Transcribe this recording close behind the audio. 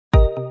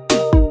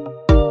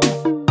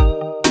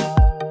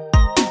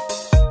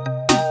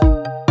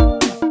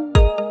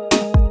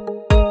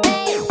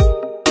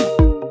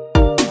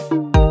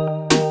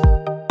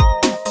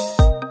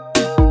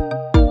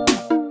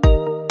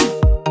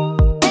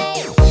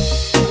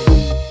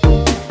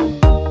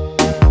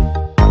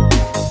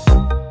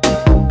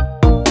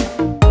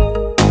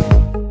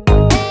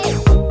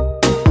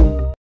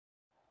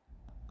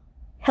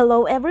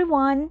Hello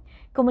everyone!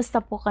 Kumusta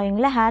po kayong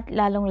lahat,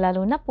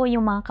 lalong-lalo na po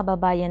yung mga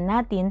kababayan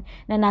natin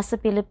na nasa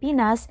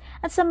Pilipinas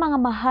at sa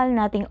mga mahal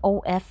nating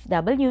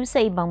OFW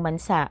sa ibang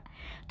bansa.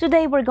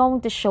 Today we're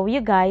going to show you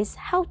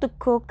guys how to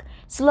cook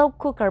slow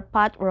cooker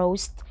pot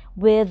roast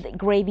with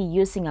gravy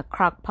using a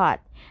crock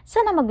pot.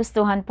 Sana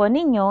magustuhan po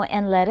ninyo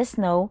and let us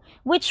know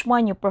which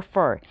one you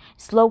prefer,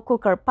 slow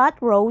cooker pot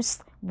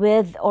roast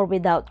with or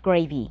without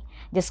gravy.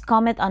 Just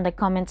comment on the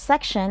comment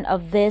section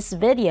of this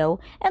video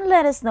and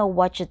let us know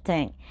what you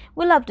think.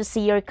 We love to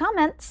see your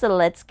comments, so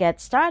let's get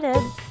started.